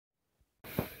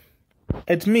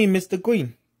It's me, Mr.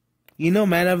 Green. You know,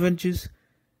 Man Adventures.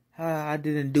 I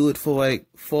didn't do it for like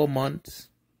 4 months.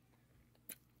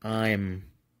 I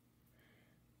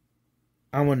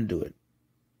want to do it.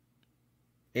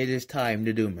 It is time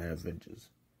to do Man Adventures.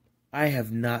 I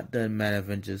have not done Man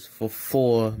Adventures for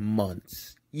 4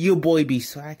 months. Your boy be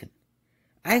slacking.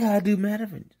 I gotta do Man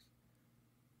Adventures.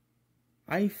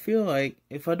 I feel like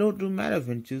if I don't do Man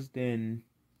Adventures, then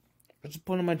what's the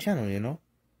point of my channel, you know?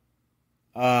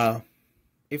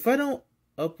 If I don't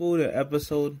upload an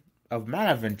episode of Man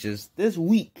Adventures this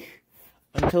week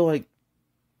until like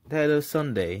that of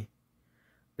Sunday,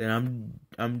 then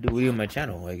I'm deleting my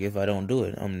channel. Like if I don't do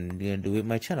it, I'm gonna delete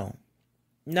my channel.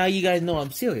 Now you guys know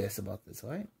I'm serious about this,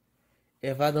 right?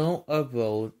 If I don't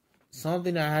upload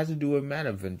something that has to do with Man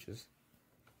Adventures,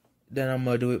 then I'm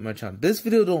gonna delete my channel. This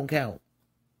video don't count.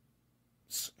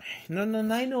 No,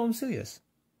 now you know I'm serious.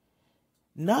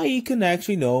 Now you can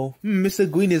actually know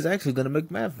Mr. Green is actually gonna make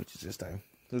Man Adventures this time,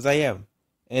 because I am.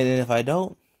 And if I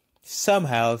don't,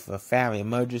 somehow, if a family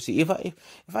emergency, if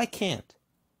I can't,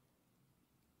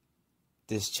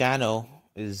 this channel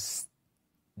is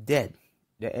dead.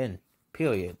 The end.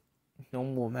 Period. No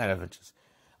more Man Adventures.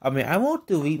 I mean, I won't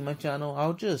delete my channel.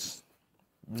 I'll just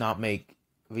not make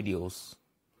videos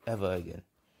ever again.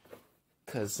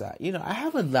 Because, I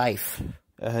have a life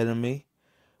ahead of me.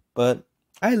 But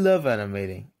I love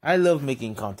animating. I love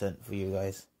making content for you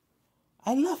guys.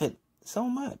 I love it so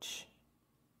much.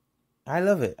 I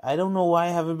love it. I don't know why I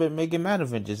haven't been making Man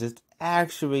Adventures. It's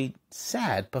actually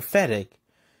sad, pathetic.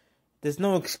 There's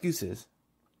no excuses.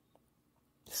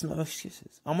 There's no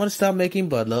excuses. I'm going to stop making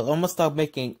Butler. I'm going to stop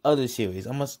making other series.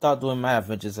 I'm going to start doing Man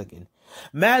Adventures again.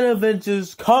 Man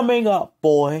Adventures coming up,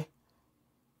 boy.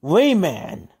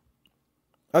 Rayman.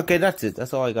 Okay, that's it.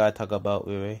 That's all I got to talk about,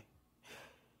 Ray.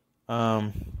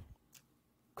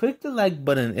 Click the like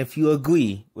button if you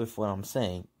agree with what I'm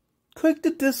saying. Click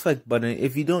the dislike button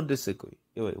if you don't disagree.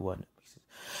 Wait, what?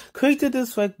 Click the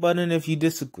dislike button if you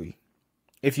disagree.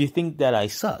 If you think that I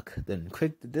suck, then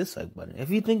click the dislike button. If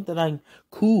you think that I'm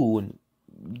cool and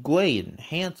great and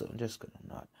handsome, just because I'm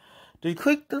not, then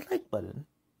click the like button.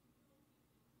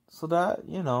 So that,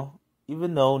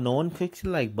 even though no one clicks the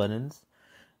like buttons,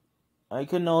 I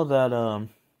can know that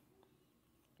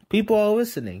people are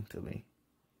listening to me.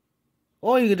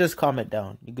 Or you can just comment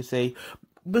down. You can say,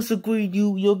 Mr. Green,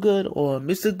 you're good, or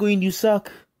Mr. Green, you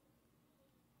suck.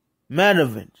 Man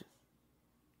Adventures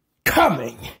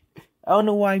coming. I don't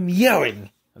know why I'm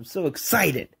yelling. I'm so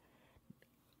excited.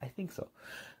 I think so.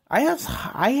 I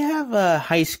have a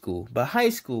high school, but high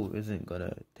school isn't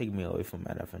gonna take me away from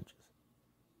Man Adventures.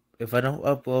 If I don't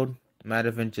upload Man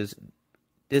Adventures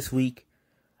this week,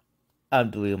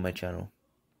 I'm deleting my channel.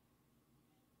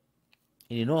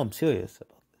 And you know I'm serious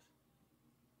about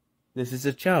this. This is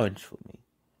a challenge for me.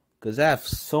 Because I have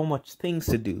so much things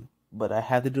to do. But I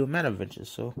have to do Man Adventures.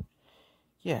 So,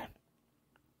 yeah.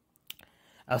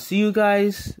 I'll see you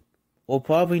guys. Or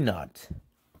probably not.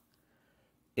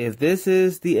 If this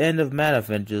is the end of Man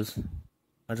Adventures,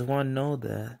 I just want to know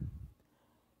that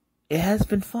it has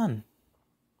been fun.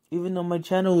 Even though my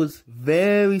channel is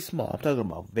very small. I'm talking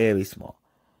about very small.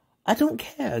 I don't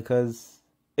care because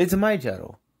it's my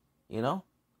channel. You know?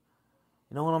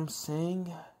 You know what I'm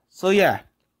saying? So yeah.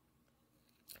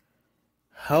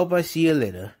 Hope I see you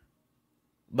later.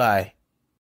 Bye.